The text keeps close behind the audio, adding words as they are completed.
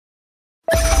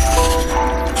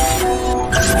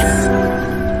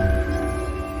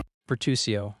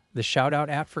Pertusio, the shout-out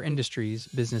app for industries,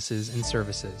 businesses, and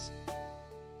services.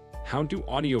 How do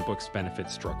audiobooks benefit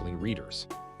struggling readers?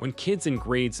 When kids in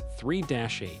grades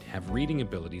 3-8 have reading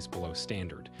abilities below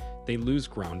standard, they lose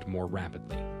ground more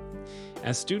rapidly.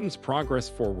 As students progress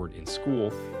forward in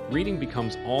school, reading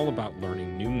becomes all about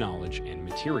learning new knowledge and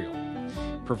material.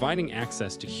 Providing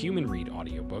access to human-read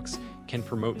audiobooks can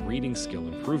promote reading skill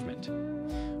improvement.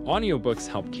 Audiobooks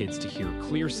help kids to hear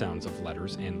clear sounds of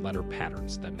letters and letter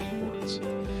patterns that make words.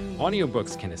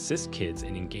 Audiobooks can assist kids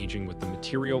in engaging with the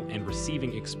material and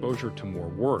receiving exposure to more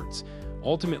words,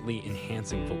 ultimately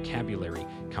enhancing vocabulary,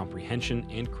 comprehension,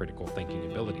 and critical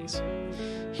thinking abilities.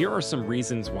 Here are some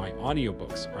reasons why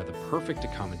audiobooks are the perfect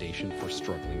accommodation for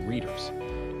struggling readers.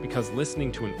 Because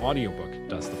listening to an audiobook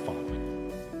does the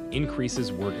following: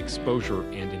 increases word exposure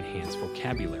and enhance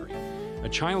vocabulary. A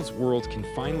child's world can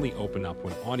finally open up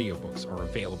when audiobooks are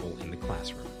available in the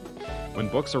classroom. When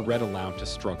books are read aloud to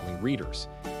struggling readers,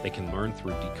 they can learn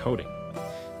through decoding.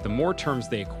 The more terms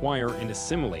they acquire and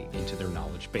assimilate into their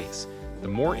knowledge base, the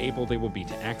more able they will be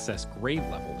to access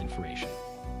grade-level information.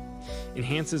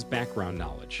 Enhances background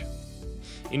knowledge.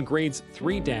 In grades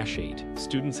 3-8,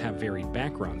 students have varied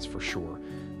backgrounds for sure,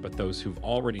 but those who've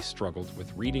already struggled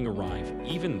with reading arrive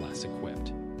even less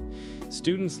equipped.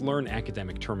 Students learn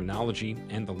academic terminology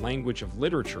and the language of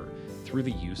literature through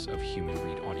the use of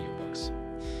human-read audiobooks.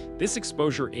 This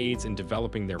exposure aids in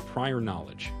developing their prior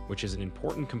knowledge, which is an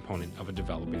important component of a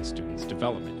developing student's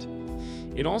development.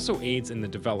 It also aids in the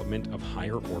development of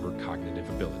higher-order cognitive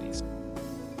abilities.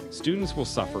 Students will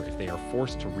suffer if they are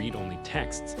forced to read only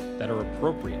texts that are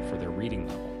appropriate for their reading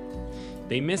level.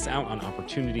 They miss out on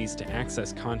opportunities to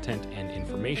access content and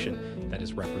information that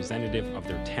is representative of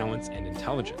their talents and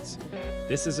intelligence.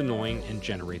 This is annoying and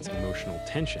generates emotional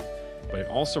tension, but it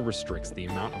also restricts the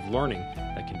amount of learning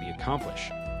that can be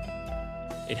accomplished.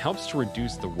 It helps to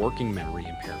reduce the working memory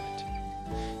impairment.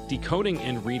 Decoding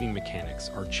and reading mechanics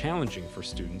are challenging for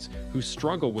students who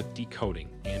struggle with decoding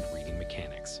and reading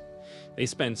mechanics. They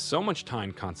spend so much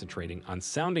time concentrating on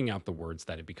sounding out the words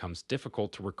that it becomes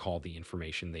difficult to recall the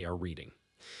information they are reading.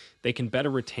 They can better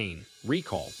retain,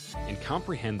 recall, and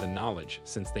comprehend the knowledge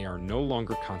since they are no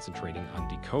longer concentrating on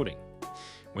decoding.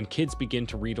 When kids begin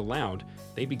to read aloud,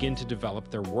 they begin to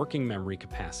develop their working memory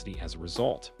capacity as a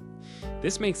result.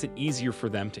 This makes it easier for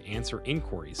them to answer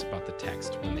inquiries about the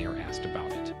text when they are asked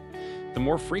about it. The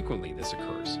more frequently this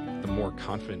occurs, the more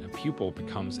confident a pupil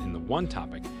becomes in the one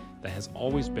topic that has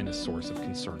always been a source of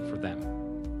concern for them: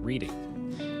 reading.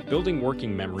 Building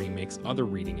working memory makes other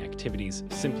reading activities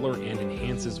simpler and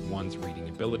enhances one's reading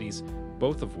abilities,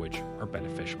 both of which are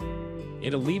beneficial.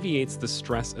 It alleviates the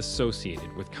stress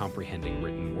associated with comprehending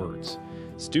written words.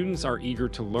 Students are eager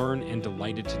to learn and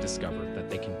delighted to discover that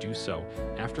they can do so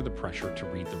after the pressure to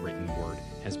read the written word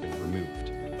has been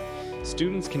removed.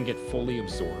 Students can get fully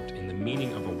absorbed in the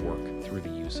meaning of a work through the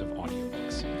use of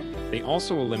audiobooks. They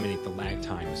also eliminate the lag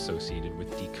time associated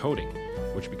with decoding,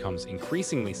 which becomes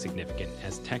increasingly significant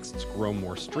as texts grow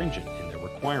more stringent in their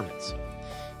requirements.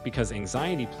 Because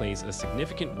anxiety plays a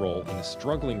significant role in a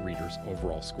struggling reader's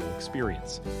overall school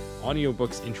experience,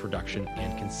 audiobooks' introduction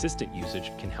and consistent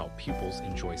usage can help pupils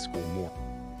enjoy school more.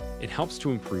 It helps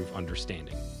to improve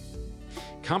understanding.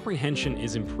 Comprehension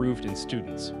is improved in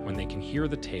students when they can hear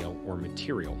the tale or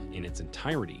material in its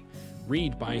entirety,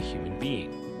 read by a human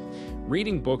being.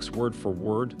 Reading books word for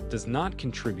word does not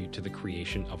contribute to the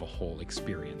creation of a whole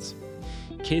experience.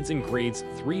 Kids in grades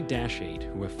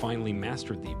 3-8 who have finally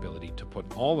mastered the ability to put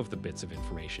all of the bits of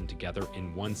information together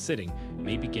in one sitting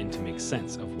may begin to make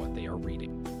sense of what they are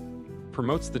reading.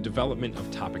 Promotes the development of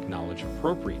topic knowledge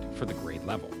appropriate for the grade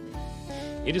level.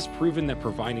 It is proven that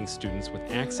providing students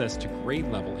with access to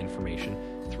grade-level information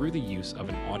through the use of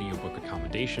an audiobook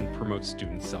accommodation promotes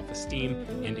students' self-esteem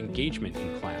and engagement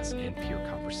in class and peer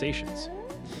conversations.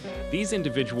 These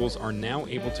individuals are now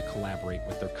able to collaborate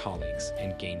with their colleagues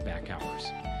and gain back hours.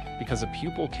 Because a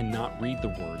pupil cannot read the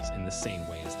words in the same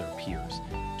way as their peers,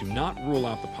 do not rule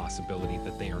out the possibility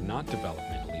that they are not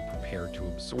developmentally prepared to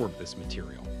absorb this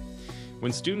material.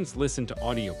 When students listen to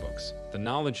audiobooks, the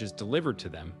knowledge is delivered to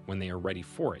them when they are ready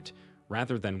for it,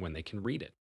 rather than when they can read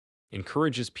it.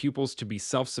 Encourages pupils to be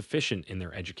self-sufficient in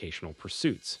their educational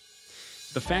pursuits.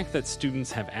 The fact that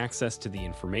students have access to the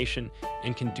information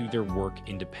and can do their work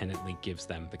independently gives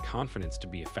them the confidence to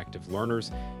be effective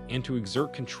learners and to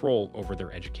exert control over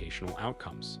their educational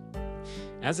outcomes.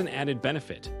 As an added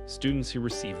benefit, students who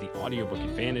receive the audiobook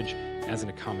advantage as an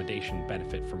accommodation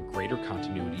benefit from greater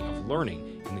continuity of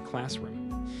learning in the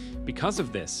classroom. Because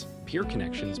of this, peer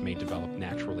connections may develop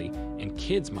naturally, and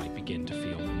kids might begin to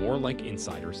feel more like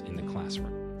insiders in the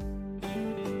classroom.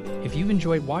 If you've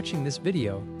enjoyed watching this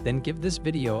video, then give this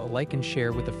video a like and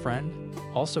share with a friend.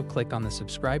 Also click on the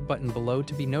subscribe button below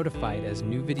to be notified as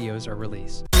new videos are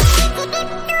released.